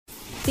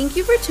Thank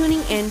you for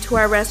tuning in to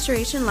our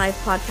Restoration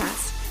Life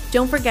podcast.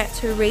 Don't forget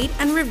to rate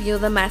and review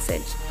the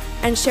message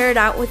and share it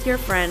out with your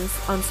friends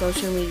on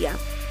social media.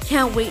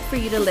 Can't wait for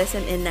you to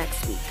listen in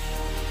next week.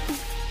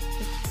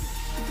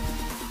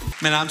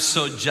 Man, I'm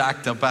so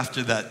jacked up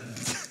after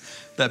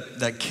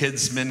that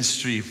kids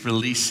ministry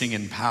releasing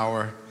in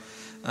power.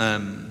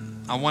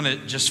 I want to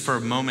just for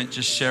a moment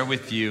just share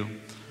with you,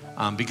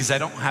 because I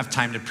don't have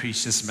time to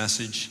preach this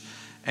message,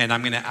 and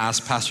I'm going to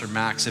ask Pastor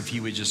Max if he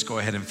would just go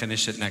ahead and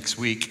finish it next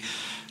week,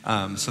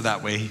 so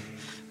that way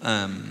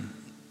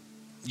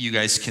you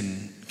guys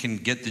can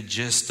get the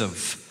gist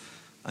of,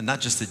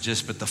 not just the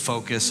gist, but the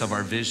focus of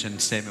our vision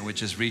statement,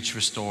 which is reach,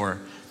 restore,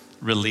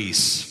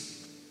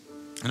 release.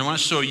 And I want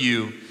to show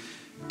you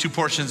two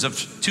portions of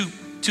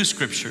two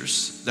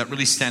scriptures that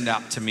really stand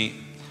out to me,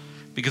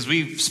 because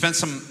we've spent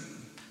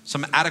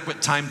some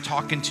adequate time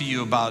talking to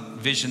you about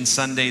Vision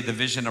Sunday, the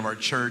vision of our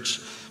church,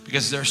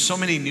 because there are so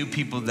many new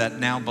people that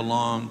now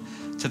belong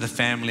to the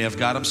family of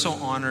God. I'm so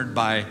honored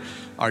by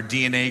our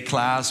DNA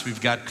class. We've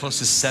got close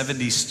to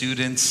 70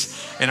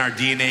 students in our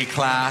DNA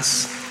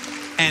class.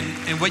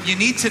 And what you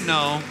need to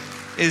know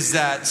is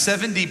that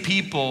 70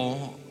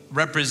 people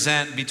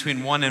represent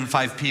between 1 and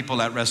 5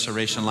 people at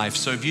Restoration Life.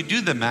 So if you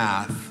do the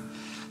math,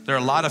 there are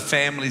a lot of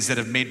families that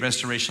have made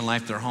Restoration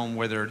Life their home,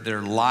 whether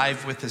they're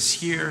live with us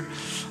here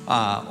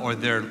or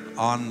they're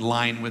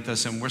online with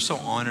us. And we're so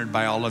honored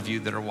by all of you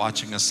that are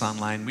watching us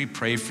online. We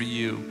pray for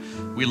you.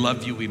 We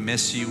love you. We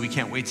miss you. We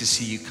can't wait to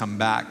see you come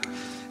back.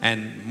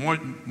 And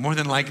more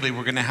than likely,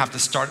 we're going to have to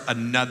start we're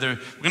going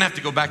to have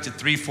to go back to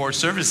 3-4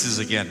 services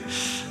again.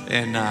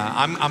 And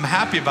I'm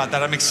happy about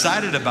that. I'm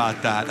excited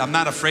about that. I'm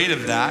not afraid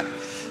of that.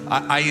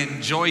 I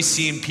enjoy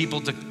seeing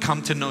people to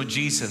come to know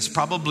Jesus.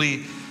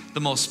 Probably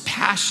the most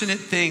passionate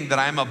thing that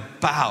I'm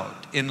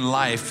about in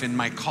life, in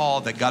my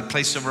call that God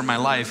placed over my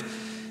life,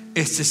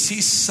 is to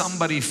see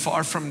somebody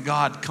far from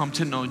God come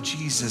to know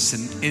Jesus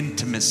in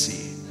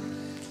intimacy.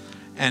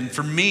 And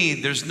for me,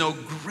 there's no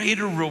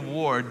greater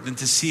reward than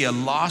to see a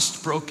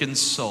lost, broken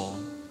soul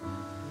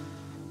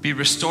be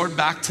restored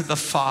back to the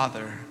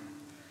Father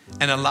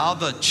and allow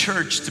the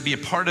church to be a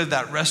part of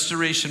that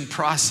restoration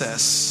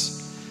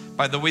process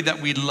by the way that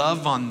we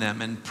love on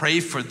them and pray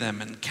for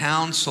them and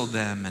counsel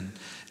them and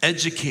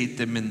educate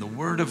them in the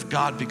Word of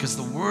God, because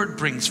the Word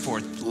brings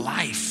forth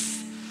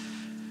life.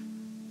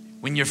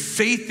 When your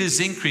faith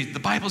is increased, the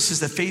Bible says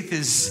that faith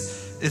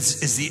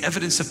is the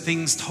evidence of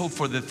things hoped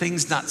for, the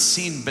things not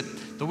seen. But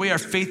the way our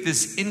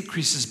faith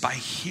increases by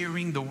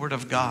hearing the Word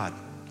of God.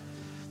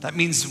 That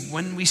means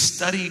when we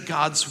study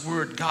God's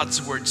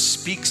Word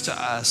speaks to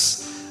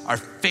us. Our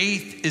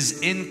faith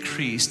is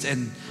increased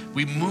and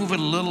we move a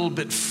little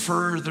bit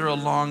further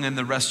along in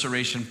the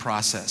restoration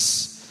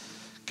process.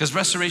 Because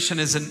restoration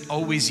isn't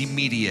always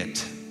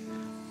immediate.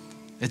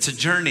 It's a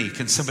journey.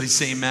 Can somebody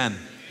say amen?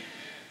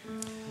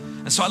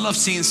 And so I love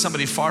seeing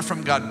somebody far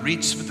from God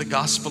reached with the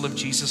gospel of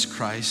Jesus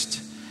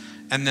Christ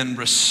and then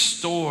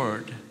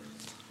restored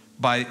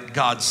by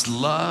God's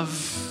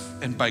love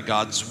and by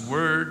God's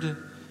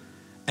word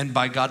and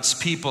by God's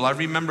people. I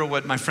remember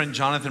what my friend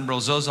Jonathan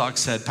Brozozok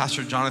said.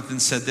 Pastor Jonathan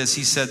said this.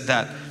 He said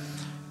that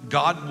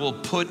God will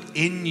put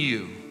in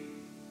you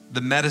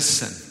the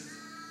medicine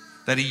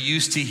that He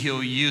used to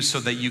heal you so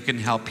that you can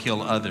help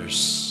heal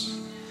others.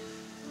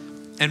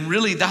 And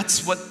really,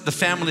 that's what the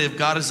family of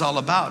God is all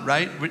about,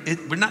 right?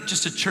 We're not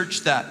just a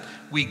church that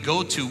we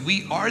go to.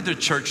 We are the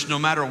church no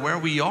matter where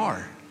we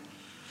are,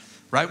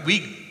 right?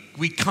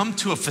 We come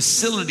to a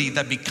facility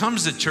that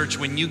becomes the church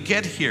when you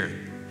get here.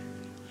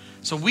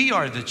 So we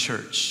are the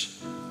church.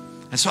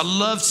 And so I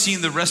love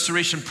seeing the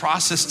restoration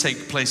process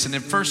take place. And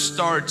it first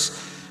starts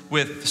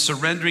with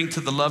surrendering to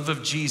the love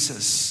of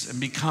Jesus and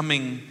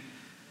becoming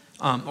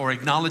or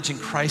acknowledging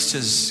Christ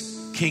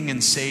as King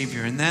and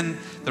Savior. And then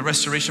the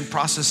restoration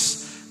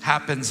process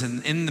happens.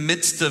 And in the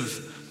midst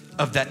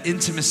of that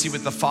intimacy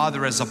with the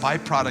Father, as a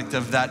byproduct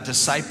of that,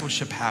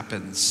 discipleship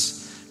happens.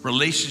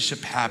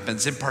 Relationship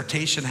happens,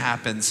 impartation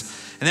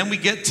happens. And then we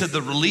get to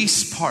the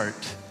release part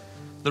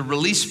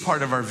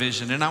of our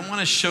vision. And I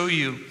want to show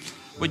you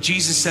what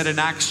Jesus said in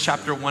Acts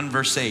chapter 1,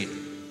 verse 8.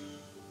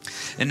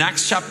 In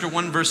Acts chapter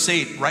 1, verse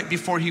 8, right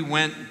before He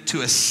went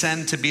to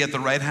ascend to be at the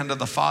right hand of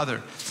the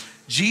Father,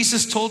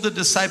 Jesus told the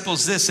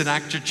disciples this in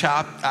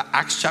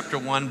Acts chapter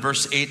 1,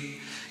 verse 8.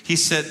 He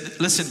said,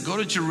 listen, go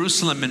to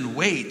Jerusalem and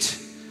wait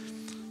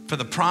for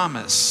the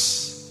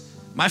promise.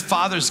 My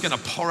Father's going to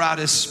pour out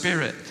His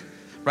Spirit.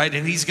 Right?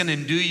 And He's going to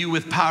endue you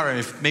with power.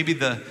 If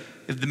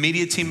the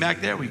media team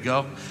back there, we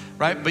go.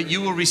 Right? But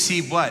you will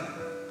receive what?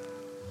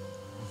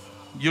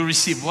 You'll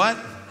receive what?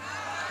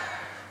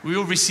 We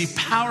will receive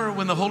power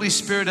when the Holy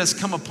Spirit has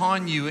come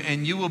upon you,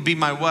 and you will be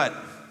my what?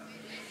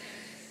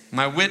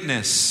 My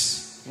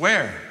witness.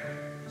 Where?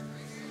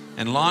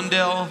 In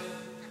Lawndale,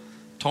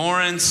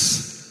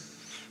 Torrance,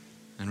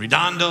 and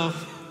Redondo,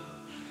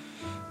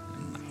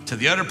 to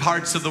the other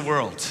parts of the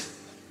world.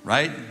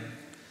 Right?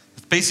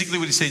 Basically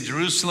what He's saying,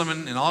 Jerusalem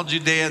and all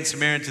Judea and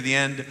Samaria to the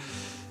end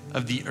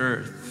of the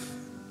earth.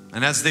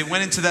 And as they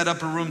went into that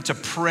upper room to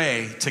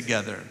pray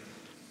together,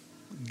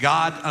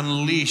 God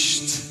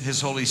unleashed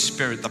his Holy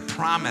Spirit, the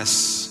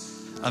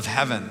promise of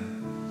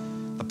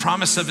heaven, the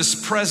promise of his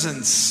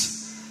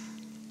presence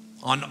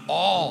on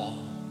all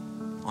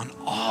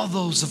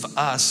those of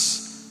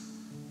us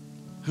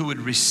who would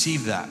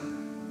receive that.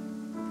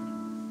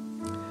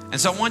 And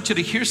so I want you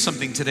to hear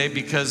something today,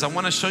 because I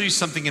want to show you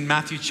something in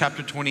Matthew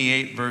chapter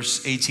 28,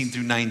 verse 18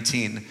 through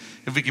 19.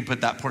 If we can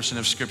put that portion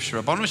of scripture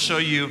up. I want to show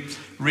you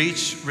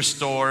reach,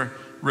 restore,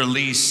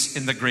 release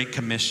in the Great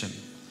Commission.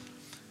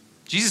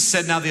 Jesus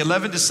said, now the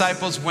 11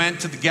 disciples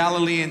went to the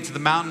Galilee and to the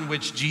mountain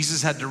which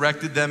Jesus had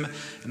directed them.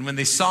 And when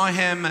they saw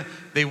him,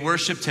 they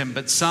worshiped him,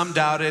 but some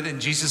doubted.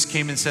 And Jesus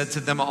came and said to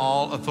them,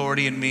 all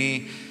authority in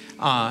me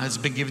has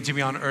been given to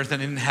me on earth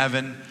and in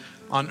heaven.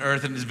 On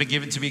earth and has been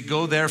given to me.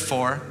 Go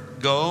therefore,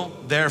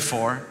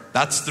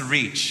 that's the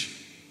reach.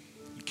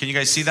 Can you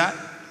guys see that?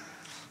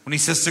 When he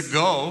says to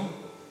go,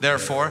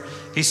 therefore,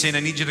 he's saying,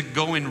 I need you to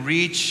go and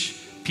reach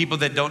people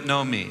that don't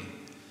know me.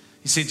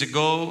 He's saying to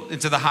go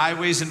into the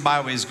highways and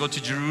byways, go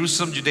to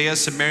Jerusalem, Judea,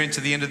 Samaria, and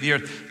to the end of the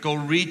earth. Go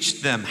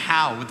reach them.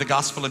 How? With the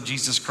gospel of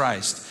Jesus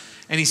Christ.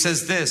 And he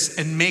says this,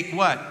 and make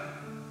what?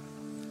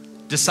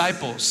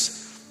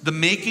 Disciples. The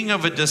making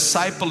of a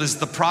disciple is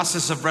the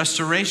process of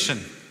restoration.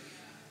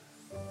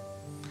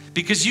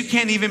 Because you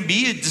can't even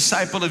be a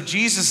disciple of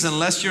Jesus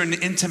unless you're in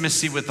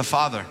intimacy with the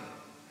Father.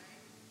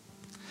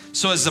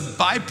 So as a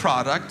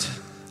byproduct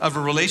of a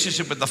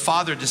relationship with the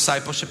Father,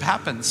 discipleship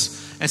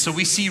happens. And so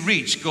we see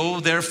reach. Go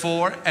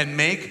therefore and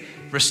make,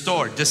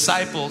 restore.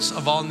 Disciples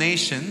of all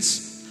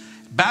nations,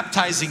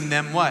 baptizing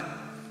them what?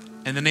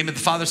 In the name of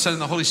the Father, Son,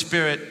 and the Holy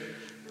Spirit,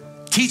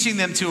 teaching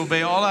them to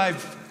obey all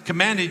I've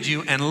commanded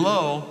you. And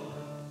lo,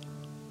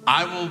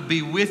 I will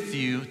be with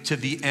you to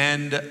the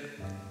end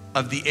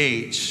of the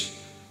age.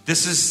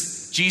 This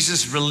is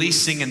Jesus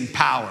releasing in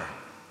power.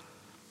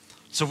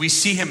 So we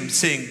see him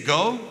saying,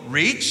 go,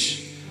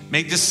 reach,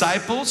 make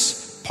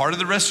disciples, part of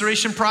the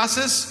restoration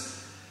process,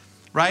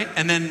 right?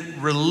 And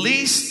then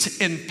released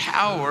in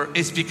power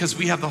is because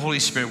we have the Holy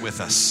Spirit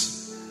with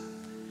us.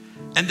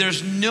 And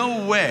there's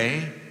no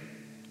way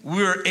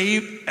we're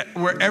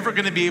ever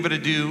going to be able to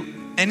do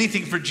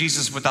anything for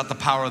Jesus without the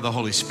power of the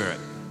Holy Spirit.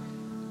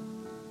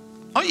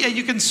 Oh yeah,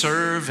 you can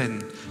serve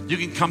and you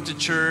can come to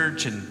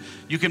church and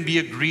you can be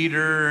a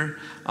greeter.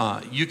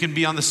 You can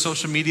be on the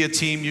social media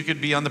team. You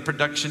could be on the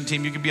production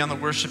team. You could be on the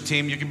worship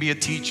team. You can be a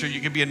teacher. You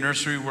could be a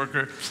nursery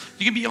worker.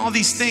 You can be all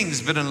these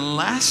things. But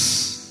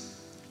unless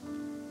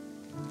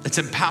it's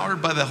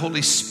empowered by the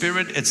Holy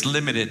Spirit, it's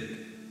limited.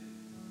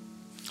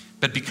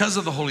 But because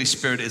of the Holy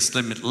Spirit, it's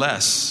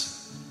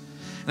limitless.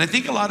 And I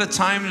think a lot of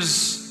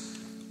times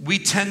we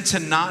tend to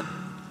not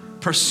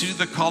pursue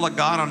the call of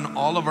God on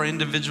all of our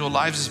individual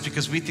lives is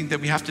because we think that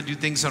we have to do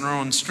things on our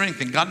own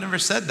strength. And God never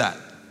said that.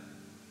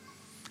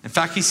 In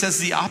fact, he says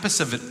the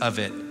opposite of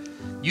it.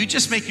 You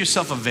just make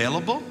yourself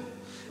available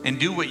and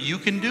do what you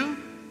can do,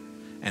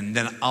 and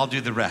then I'll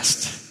do the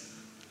rest.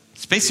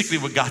 It's basically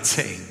what God's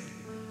saying.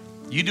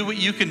 You do what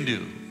you can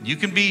do. You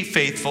can be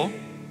faithful,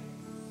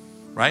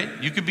 right?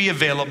 You can be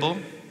available.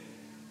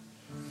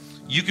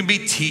 You can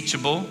be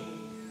teachable.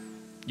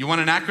 You want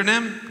an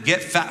acronym?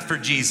 Get fat for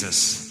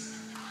Jesus.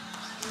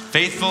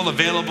 Faithful,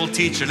 available,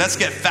 teacher. Let's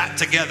get fat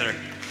together.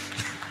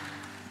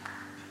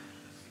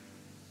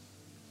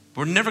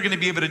 We're never going to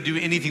be able to do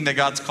anything that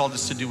God's called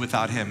us to do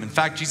without him. In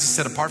fact, Jesus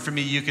said, apart from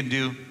me, you can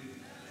do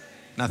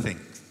nothing.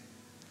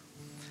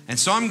 And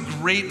so I'm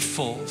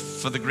grateful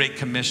for the Great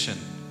Commission.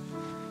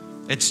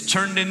 It's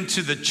turned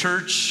into the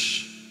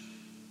church,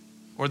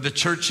 or the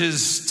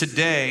churches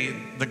today,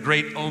 the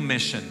Great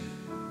Omission.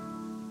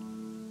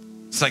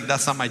 It's like,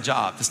 that's not my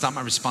job. That's not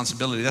my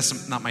responsibility.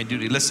 That's not my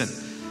duty. Listen,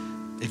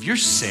 if you're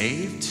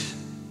saved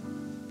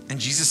and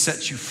Jesus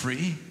sets you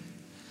free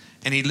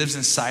and he lives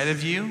inside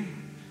of you,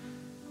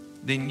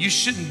 then you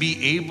shouldn't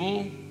be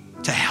able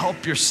to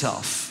help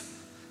yourself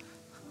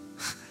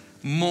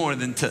more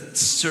than to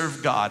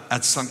serve God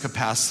at some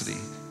capacity,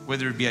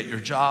 whether it be at your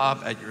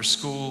job, at your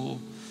school,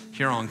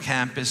 here on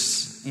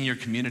campus, in your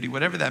community,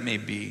 whatever that may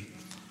be.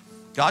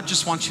 God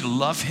just wants you to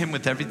love him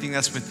with everything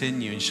that's within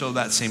you and show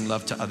that same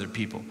love to other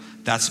people.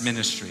 That's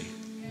ministry.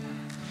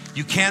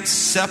 You can't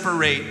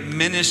separate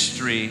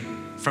ministry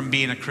from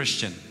being a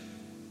Christian.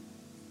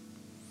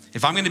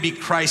 If I'm going to be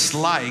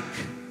Christ-like,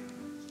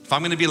 if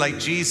I'm going to be like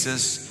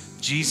Jesus,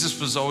 Jesus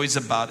was always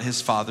about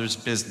his Father's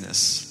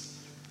business.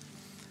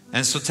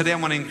 And so today I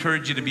want to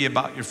encourage you to be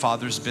about your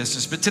Father's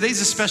business. But today's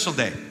a special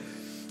day.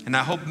 And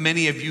I hope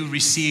many of you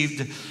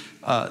received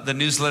the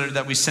newsletter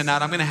that we sent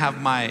out. I'm going to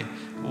have my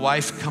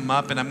wife come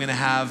up, and I'm going to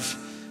have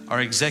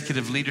our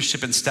executive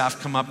leadership and staff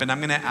come up, and I'm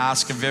going to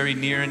ask a very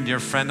near and dear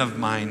friend of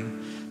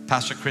mine,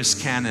 Pastor Chris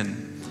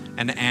Cannon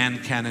and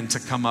Ann Cannon, to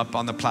come up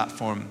on the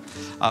platform.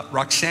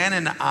 Roxanne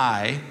and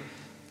I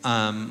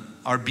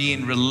are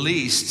being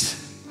released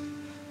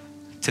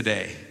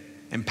today,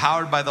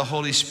 empowered by the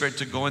Holy Spirit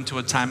to go into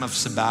a time of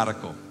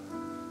sabbatical.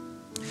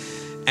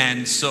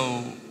 And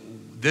so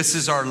this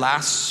is our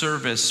last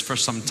service for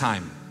some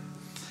time.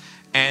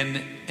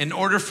 And in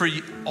order for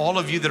all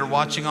of you that are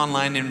watching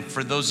online, and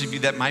for those of you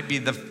that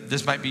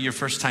this might be your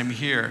first time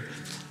here,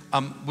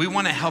 we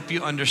want to help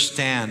you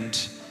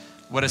understand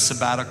what a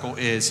sabbatical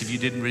is if you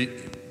didn't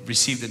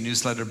receive the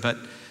newsletter. But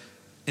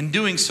in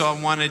doing so,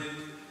 I wanted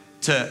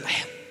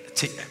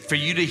for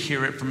you to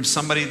hear it from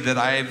somebody that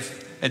I've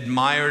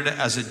admired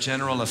as a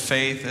general of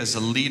faith, as a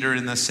leader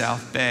in the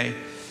South Bay,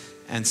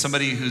 and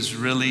somebody who's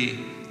really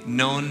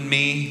known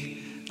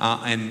me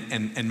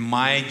and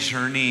my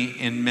journey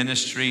in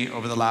ministry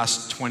over the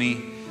last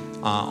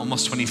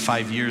almost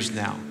 25 years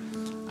now.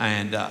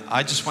 And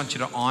I just want you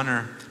to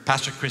honor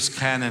Pastor Chris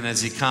Cannon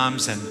as he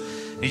comes, and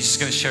he's just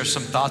going to share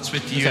some thoughts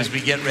with you as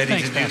we get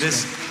ready to do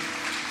this.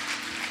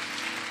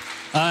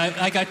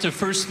 I got to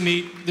first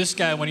meet this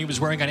guy when he was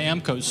wearing an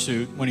AMCO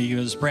suit, when he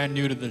was brand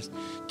new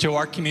to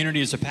our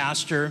community as a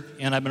pastor,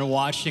 and I've been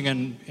watching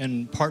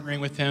and partnering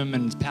with him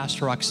and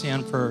Pastor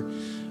Roxanne for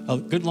a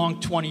good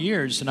long 20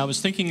 years. And I was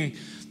thinking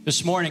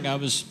this morning,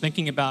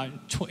 about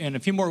in a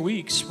few more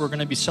weeks, we're going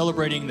to be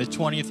celebrating the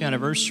 20th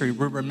anniversary,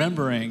 we're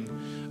remembering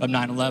of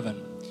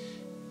 9/11.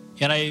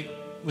 And I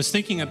was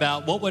thinking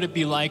about what would it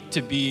be like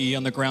to be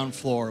on the ground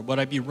floor? Would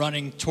I be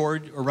running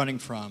toward or running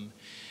from?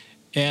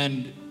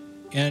 And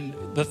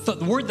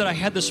the word that I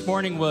had this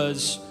morning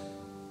was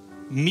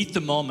meet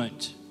the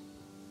moment.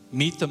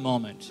 Meet the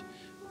moment.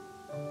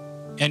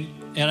 And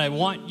I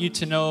want you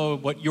to know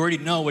what you already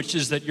know, which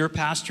is that your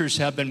pastors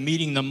have been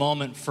meeting the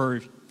moment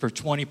for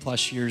 20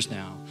 plus years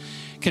now.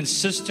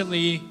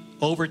 Consistently,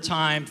 over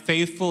time,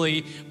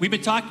 faithfully. We've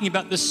been talking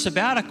about this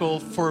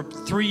sabbatical for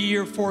 3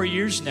 or 4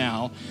 years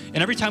now.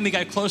 And every time we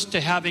got close to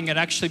having it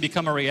actually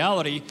become a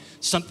reality,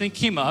 something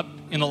came up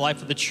in the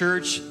life of the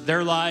church,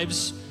 their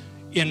lives,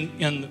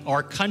 in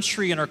our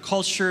country and our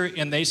culture,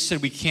 and they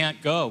said, we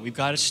can't go. We've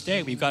got to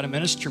stay. We've got to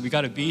minister. We've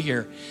got to be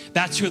here.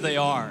 That's who they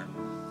are.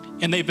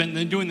 And they've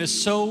been doing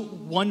this so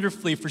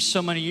wonderfully for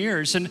so many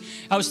years. And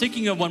I was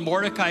thinking of when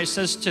Mordecai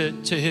says to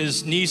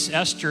his niece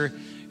Esther,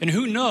 and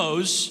who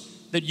knows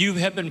that you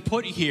have been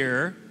put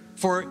here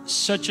for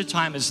such a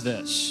time as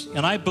this.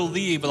 And I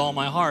believe with all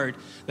my heart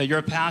that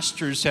your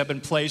pastors have been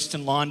placed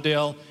in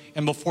Lawndale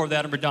and before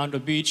that in Redondo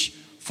Beach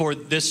for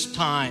this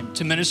time,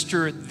 to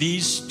minister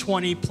these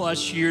 20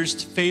 plus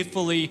years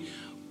faithfully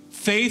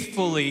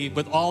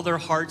with all their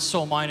heart,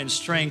 soul, mind, and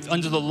strength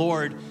under the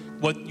Lord,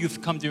 what you've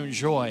come to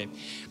enjoy.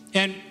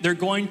 And they're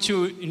going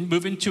to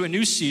move into a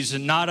new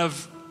season, not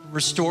of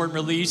restore and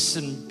release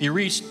and be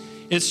reached.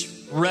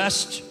 It's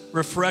rest,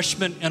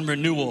 refreshment, and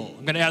renewal.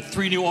 I'm going to add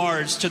 3 new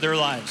R's to their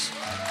lives.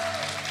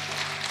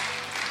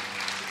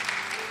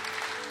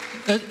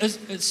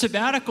 A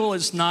sabbatical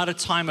is not a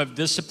time of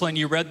discipline.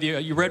 You read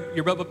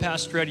what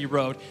Pastor Eddie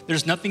wrote.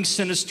 There's nothing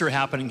sinister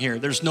happening here.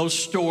 There's no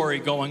story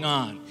going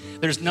on.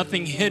 There's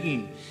nothing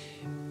hidden.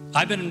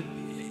 I've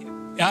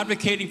been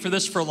advocating for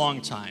this for a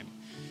long time.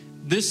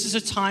 This is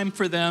a time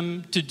for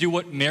them to do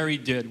what Mary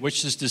did,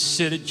 which is to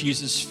sit at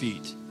Jesus'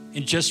 feet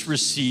and just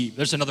receive.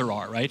 There's another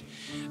R, right?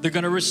 They're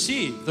going to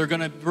receive. They're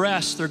going to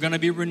rest. They're going to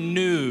be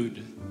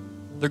renewed.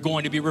 They're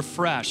going to be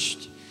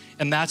refreshed.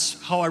 And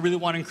that's how I really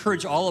want to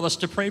encourage all of us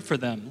to pray for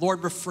them.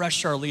 Lord,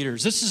 refresh our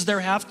leaders. This is their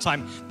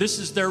halftime. This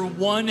is their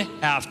one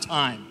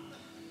halftime.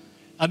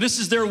 This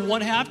is their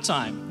one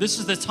halftime. This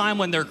is the time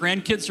when their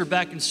grandkids are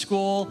back in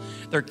school.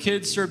 Their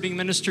kids are being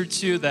ministered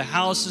to. The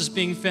house is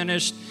being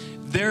finished.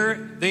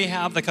 They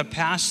have the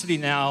capacity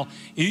now.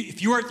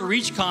 If you are at the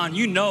ReachCon,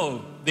 you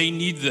know they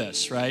need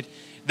this, right?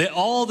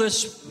 All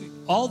this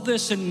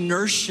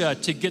inertia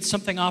to get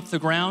something off the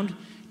ground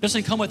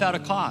doesn't come without a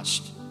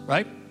cost,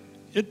 right?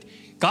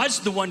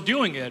 God's the one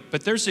doing it,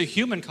 but there's a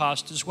human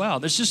cost as well.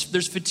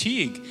 There's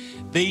fatigue.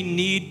 They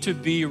need to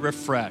be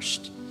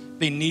refreshed.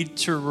 They need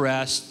to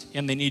rest,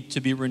 and they need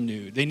to be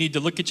renewed. They need to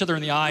look each other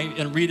in the eye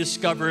and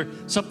rediscover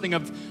something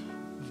of,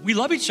 we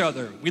love each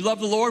other. We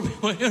love the Lord.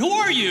 Who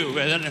are you?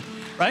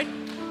 Right?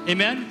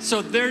 Amen?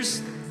 So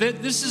this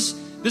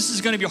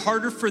is going to be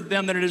harder for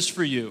them than it is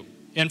for you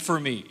and for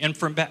me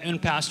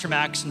and Pastor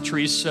Max and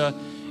Teresa.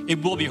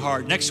 It will be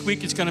hard. Next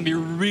week, it's going to be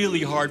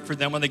really hard for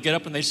them when they get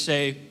up and they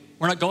say,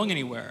 we're not going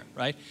anywhere,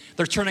 right?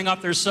 They're turning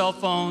off their cell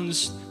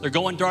phones. They're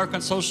going dark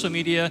on social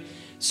media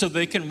so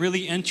they can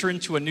really enter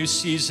into a new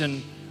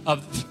season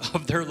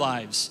of their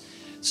lives.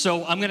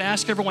 So I'm going to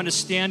ask everyone to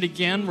stand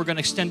again. We're going to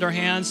extend our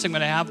hands. I'm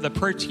going to have the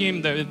prayer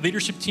team, the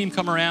leadership team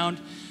come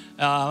around.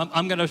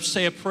 I'm going to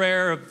say a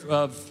prayer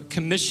of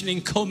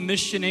commissioning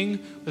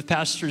with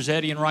Pastors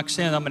Eddie and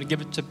Roxanne. I'm going to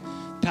give it to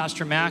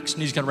Pastor Max,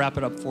 and he's going to wrap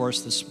it up for us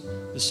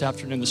this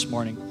afternoon, this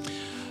morning.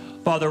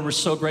 Father, we're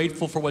so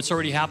grateful for what's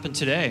already happened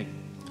today,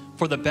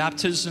 for the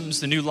baptisms,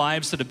 the new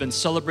lives that have been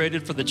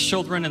celebrated, for the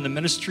children and the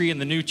ministry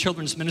and the new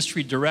children's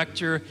ministry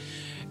director.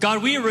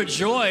 God, we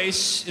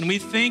rejoice and we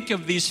think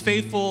of this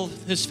faithful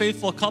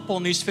couple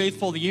in these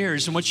faithful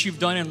years and what you've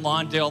done in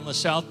Lawndale and the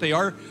South Bay,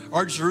 our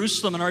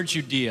Jerusalem and our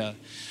Judea.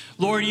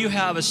 Lord, you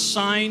have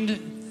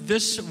assigned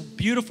this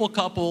beautiful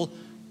couple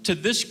to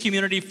this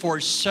community for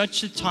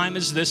such a time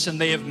as this, and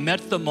they have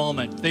met the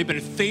moment. They've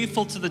been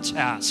faithful to the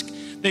task.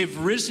 They've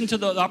risen to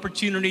the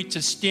opportunity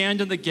to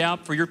stand in the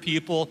gap for your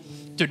people,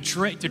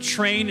 to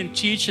train and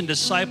teach and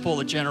disciple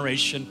a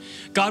generation.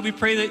 God, we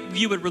pray that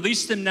you would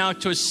release them now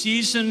to a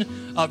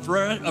season of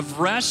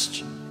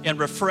rest and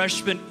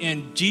refreshment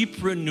and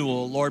deep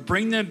renewal. Lord,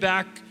 bring them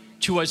back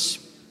to us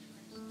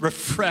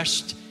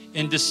refreshed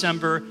in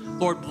December.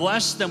 Lord,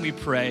 bless them, we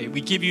pray.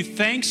 We give you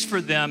thanks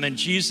for them in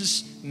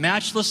Jesus'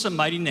 matchless and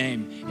mighty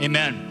name.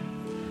 Amen.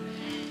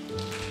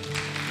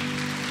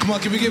 Come on,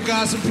 can we give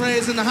God some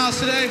praise in the house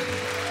today?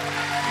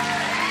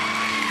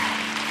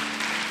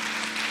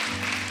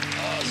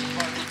 Oh, it's a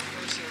hard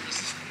first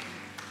service.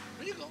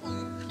 Where you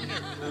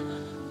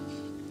going?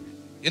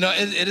 You know,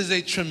 it is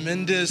a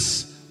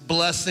tremendous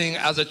blessing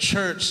as a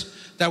church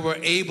that we're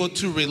able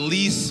to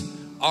release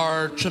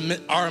our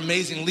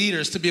amazing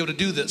leaders to be able to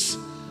do this.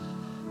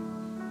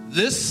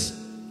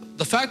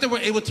 The fact that we're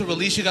able to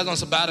release you guys on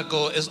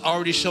sabbatical is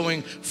already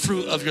showing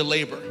fruit of your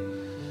labor.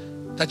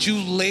 That you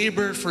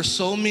labored for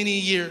so many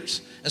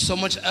years and so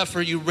much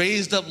effort. You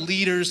raised up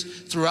leaders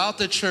throughout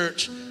the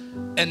church,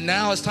 and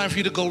now it's time for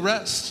you to go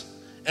rest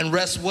and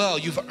rest well.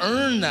 You've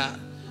earned that.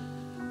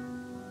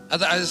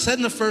 As I said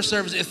in the first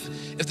service,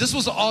 if this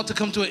was all to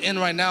come to an end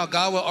right now,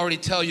 God will already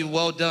tell you,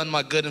 well done,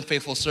 my good and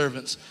faithful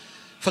servants,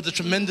 for the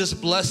tremendous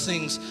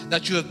blessings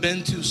that you have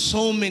been to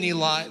so many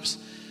lives,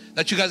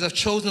 that you guys have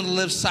chosen to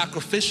live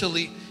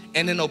sacrificially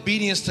and in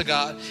obedience to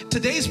God.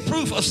 Today's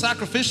proof of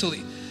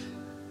sacrificially,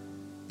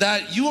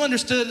 that you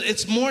understood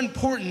it's more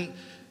important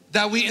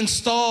that we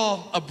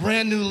install a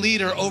brand new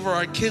leader over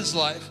our kids'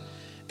 life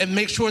and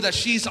make sure that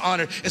she's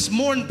honored. It's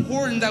more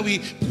important that we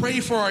pray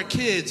for our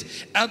kids.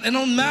 And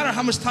no matter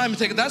how much time it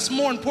takes, that's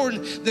more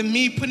important than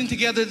me putting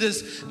together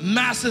this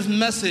massive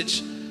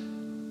message,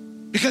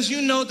 because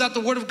you know that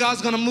the word of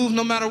God's gonna move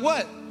no matter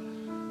what.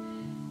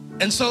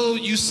 And so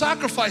you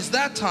sacrifice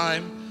that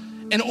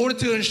time in order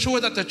to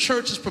ensure that the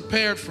church is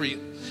prepared for you,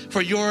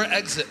 for your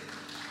exit.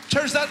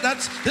 Church,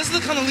 this is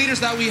the kind of leaders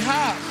that we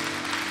have.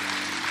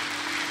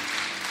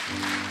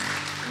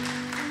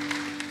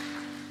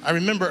 I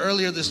remember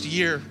earlier this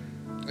year,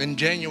 in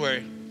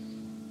January,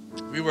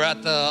 we were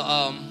at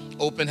the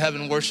Open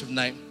Heaven Worship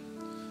Night.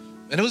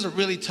 And it was a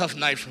really tough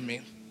night for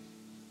me,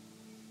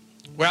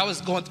 where I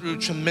was going through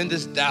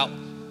tremendous doubt.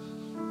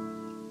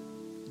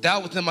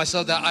 Doubt within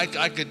myself that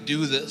I could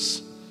do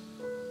this.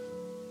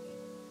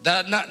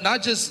 That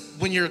not just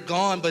when you're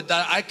gone, but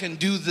that I can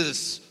do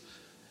this.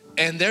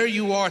 And there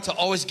you are to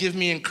always give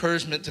me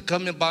encouragement, to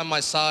come in by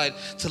my side,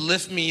 to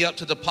lift me up,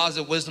 to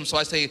deposit wisdom. So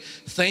I say,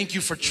 thank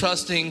you for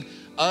trusting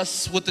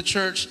us with the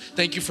church.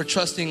 Thank you for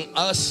trusting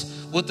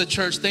us with the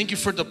church. Thank you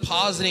for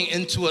depositing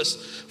into us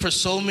for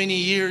so many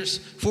years.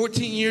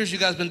 14 years you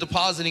guys been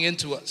depositing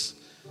into us.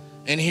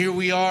 And here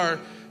we are,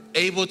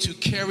 able to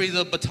carry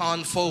the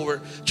baton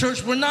forward.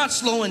 Church, we're not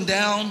slowing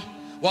down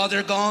while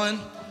they're gone.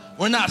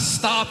 We're not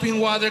stopping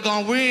while they're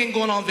gone. We ain't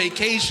going on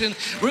vacation.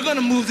 We're going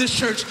to move this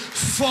church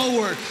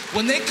forward.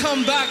 When they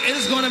come back, it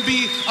is going to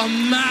be a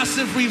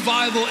massive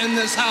revival in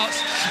this house.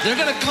 They're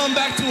going to come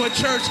back to a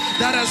church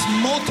that has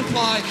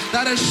multiplied,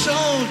 that has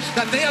shown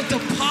that they have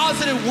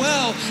deposited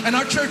well, and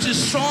our church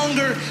is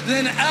stronger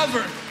than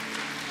ever.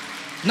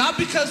 Not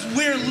because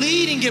we're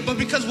leading it, but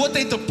because what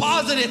they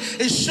deposited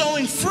is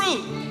showing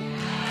fruit.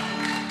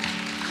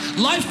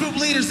 Life group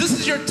leaders, this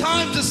is your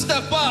time to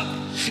step up.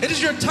 It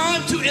is your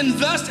time to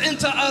invest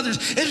into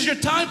others. It is your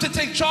time to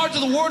take charge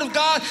of the word of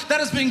God that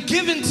has been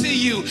given to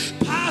you.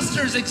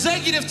 Pastors,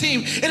 executive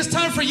team, it is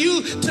time for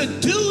you to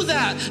do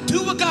that.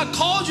 Do what God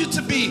called you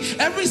to be.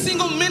 Every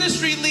single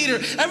ministry leader,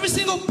 every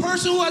single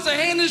person who has a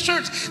hand in the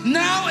church,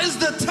 now is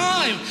the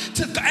time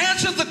to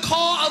answer the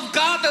call of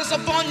God that's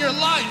upon your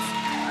life.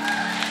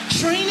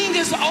 Training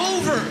is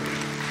over.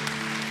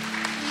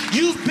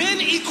 You've been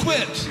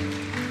equipped.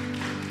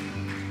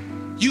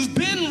 You've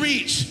been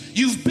reached.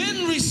 You've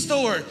been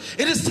restored.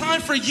 It is time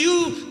for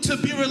you to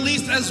be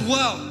released as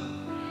well.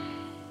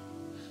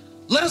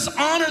 Let us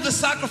honor the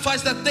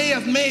sacrifice that they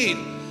have made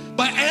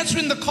by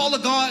answering the call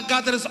of God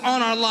that is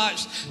on our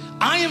lives.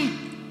 I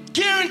am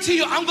guarantee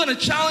you, I'm going to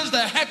challenge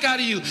the heck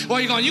out of you while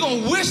you're gone. You're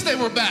going to wish they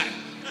were back.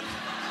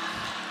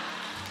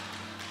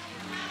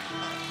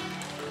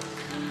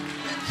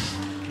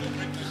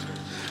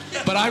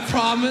 But I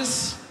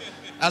promise,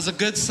 as a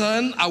good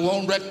son, I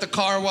won't wreck the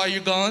car while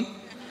you're gone.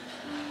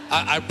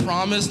 I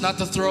promise not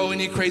to throw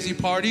any crazy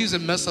parties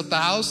and mess up the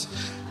house.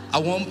 I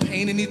won't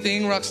paint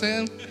anything,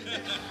 Roxanne.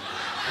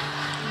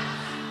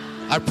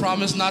 I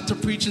promise not to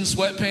preach in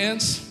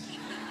sweatpants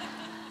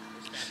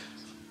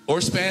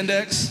or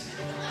spandex.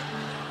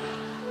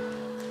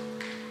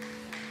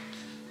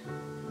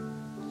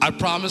 I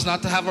promise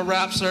not to have a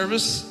rap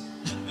service.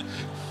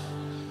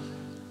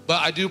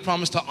 But I do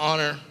promise to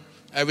honor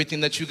everything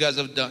that you guys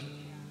have done.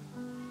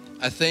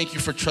 I thank you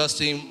for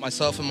trusting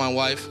myself and my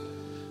wife.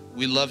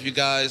 We love you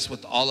guys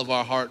with all of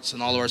our hearts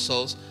and all of our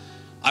souls.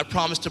 I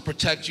promise to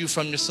protect you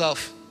from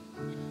yourself.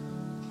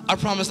 I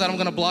promise that I'm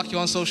gonna block you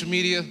on social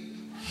media.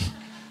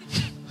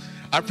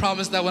 I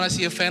promise that when I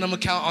see a Phantom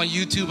account on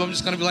YouTube, I'm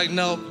just gonna be like,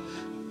 no.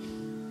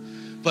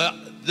 But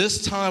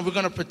this time, we're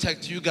gonna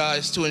protect you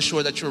guys to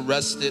ensure that you're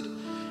rested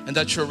and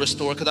that you're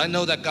restored, because I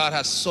know that God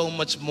has so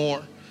much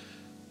more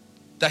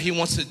that he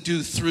wants to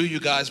do through you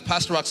guys.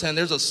 Pastor Roxanne,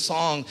 there's a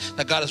song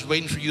that God is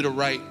waiting for you to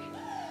write.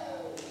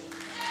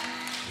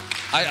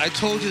 I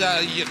told you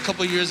that a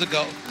couple years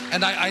ago,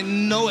 and I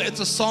know it's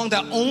a song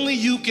that only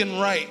you can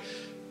write,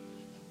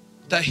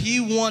 that he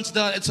wants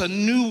done. It's a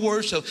new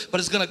worship, but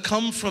it's gonna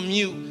come from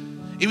you.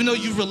 Even though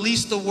you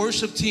released the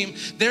worship team,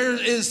 there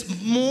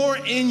is more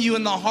in you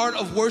in the heart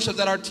of worship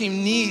that our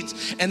team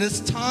needs. And it's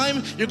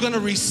time you're gonna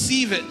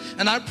receive it.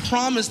 And I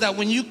promise that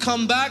when you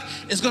come back,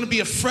 it's gonna be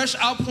a fresh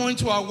outpouring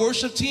to our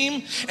worship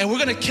team, and we're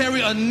gonna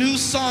carry a new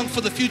song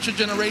for the future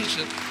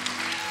generation.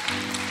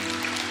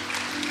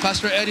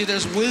 Pastor Eddie,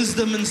 there's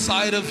wisdom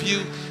inside of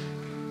you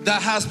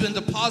that has been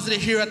deposited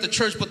here at the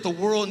church, but the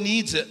world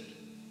needs it.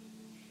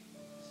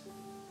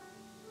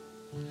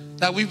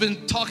 That we've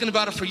been talking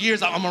about it for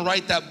years. I'm gonna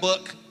write that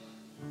book.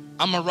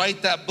 I'm gonna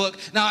write that book.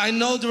 Now, I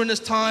know during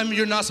this time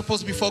you're not supposed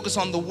to be focused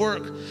on the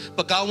work,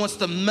 but God wants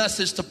the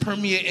message to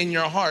permeate in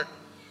your heart.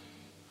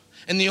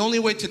 And the only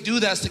way to do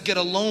that is to get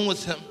alone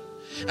with him.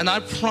 And I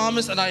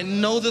promise, and I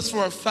know this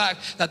for a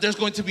fact, that there's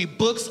going to be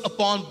books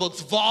upon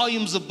books,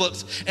 volumes of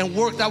books, and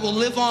work that will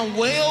live on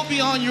way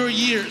beyond your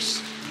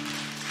years.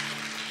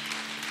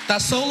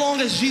 That so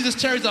long as Jesus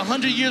tarries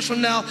 100 years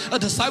from now, a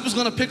disciple's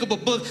gonna pick up a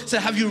book and say,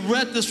 have you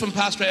read this from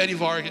Pastor Eddie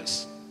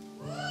Vargas?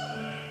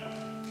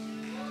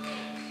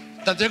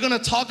 That they're gonna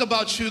talk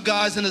about you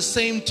guys in the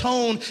same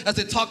tone as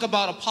they talk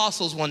about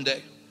apostles one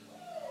day.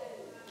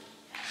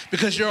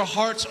 Because your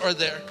hearts are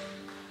there.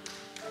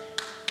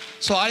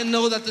 So I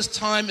know that this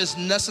time is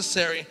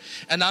necessary,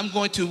 and I'm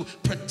going to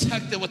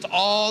protect it with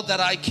all that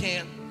I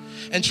can.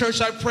 And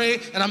church, I pray,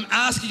 and I'm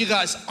asking you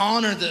guys,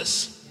 honor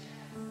this.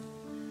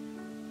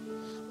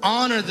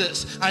 Honor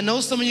this. I know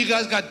some of you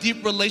guys got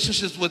deep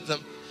relationships with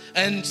them,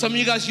 and some of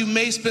you guys, you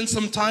may spend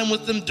some time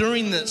with them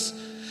during this,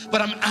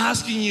 but I'm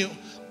asking you,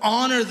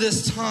 honor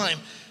this time.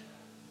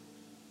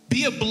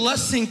 Be a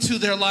blessing to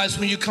their lives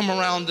when you come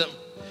around them.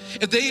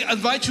 If they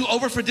invite you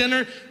over for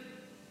dinner,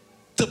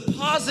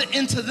 deposit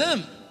into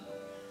them.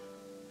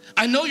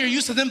 I know you're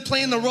used to them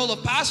playing the role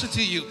of pastor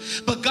to you,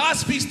 but God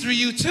speaks through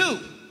you too.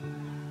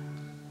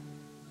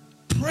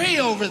 Pray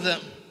over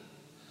them.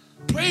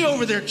 Pray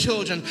over their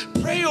children.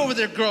 Pray over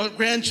their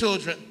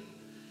grandchildren.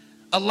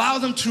 Allow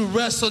them to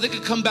rest so they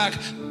can come back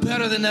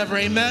better than ever.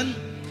 Amen?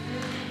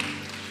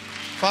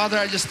 Father,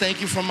 I just thank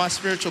you for my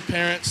spiritual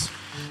parents,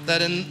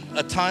 that in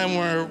a time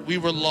where we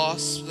were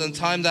lost, in a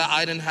time that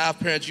I didn't have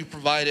parents, you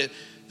provided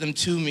them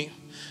to me.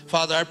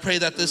 Father, I pray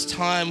that this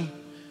time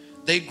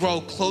they grow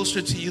closer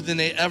to you than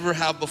they ever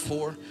have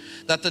before,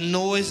 that the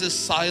noise is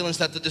silenced,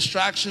 that the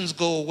distractions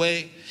go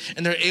away,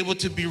 and they're able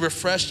to be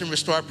refreshed and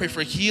restored. I pray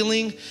for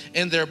healing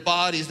in their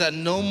bodies, that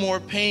no more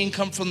pain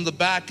come from the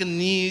back and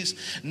knees,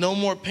 no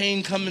more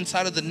pain come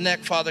inside of the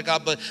neck, Father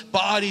God, but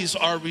bodies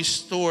are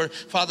restored.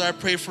 Father, I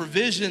pray for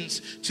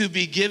visions to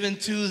be given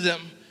to them,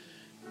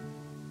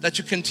 that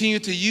you continue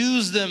to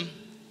use them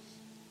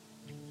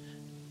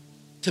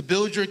to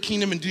build your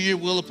kingdom and do your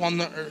will upon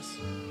the earth.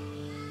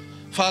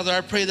 Father,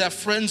 I pray that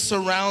friends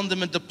surround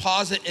them and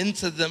deposit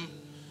into them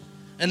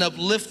and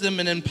uplift them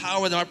and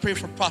empower them. I pray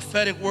for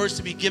prophetic words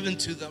to be given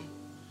to them.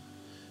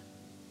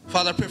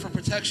 Father, I pray for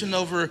protection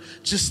over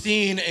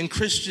Justine and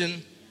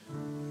Christian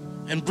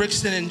and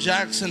Brixton and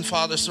Jackson,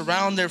 Father.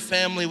 Surround their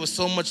family with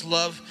so much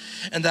love,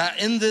 and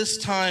that in this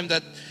time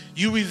that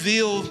you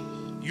reveal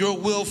your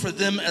will for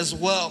them as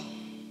well.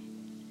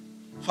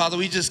 Father,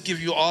 we just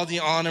give you all the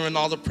honor and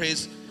all the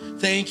praise.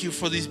 Thank you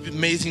for these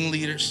amazing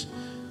leaders.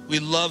 We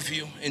love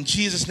you. In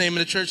Jesus' name, in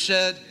the church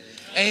said,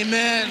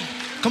 amen.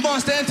 Come on,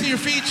 stand to your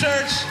feet,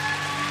 church.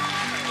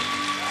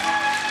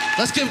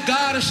 Let's give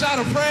God a shout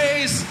of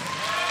praise.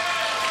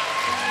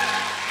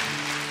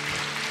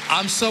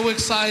 I'm so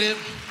excited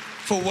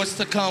for what's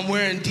to come.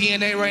 We're in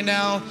DNA right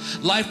now.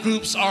 Life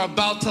groups are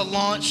about to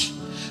launch.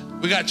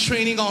 We got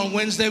training on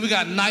Wednesday. We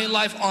got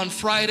nightlife on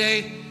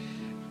Friday.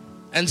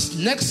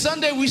 And next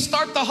Sunday, we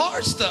start the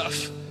hard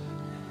stuff.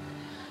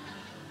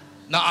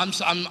 Now,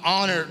 I'm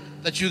honored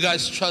that you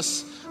guys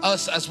trust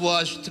us as well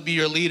as to be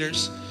your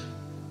leaders.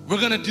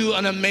 We're gonna do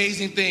an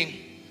amazing thing.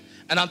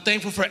 And I'm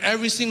thankful for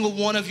every single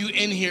one of you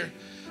in here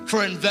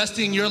for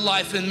investing your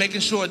life in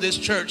making sure this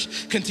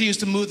church continues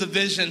to move the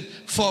vision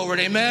forward,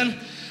 amen?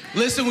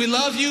 Listen, we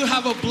love you.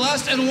 Have a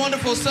blessed and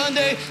wonderful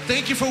Sunday.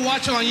 Thank you for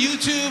watching on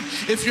YouTube.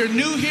 If you're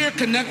new here,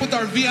 connect with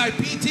our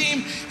VIP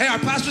team. Hey, our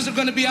pastors are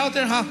gonna be out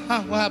there, huh?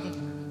 What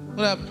happened?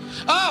 What happened?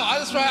 Oh,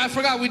 that's right, I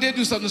forgot we did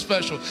do something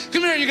special.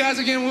 Come here, you guys,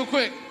 again, real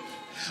quick.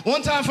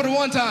 One time for the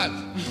one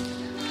time.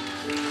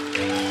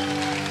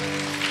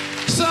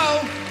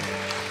 So,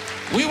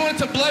 we wanted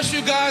to bless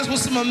you guys with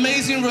some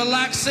amazing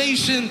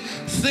relaxation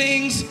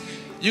things.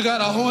 You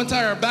got a whole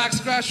entire back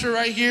scratcher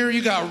right here.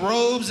 You got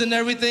robes and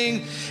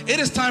everything. It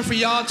is time for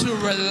y'all to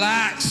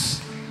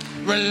relax.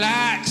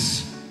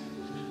 Relax.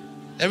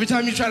 Every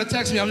time you try to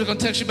text me, I'm just gonna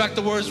text you back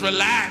the words,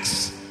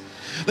 relax.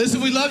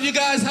 Listen, we love you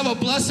guys. Have a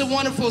blessed,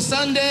 wonderful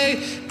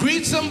Sunday.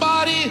 Greet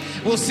somebody.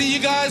 We'll see you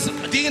guys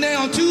DNA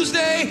on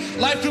Tuesday.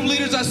 Life group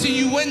leaders, I'll see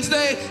you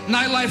Wednesday.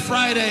 Nightlife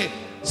Friday.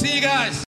 See you guys.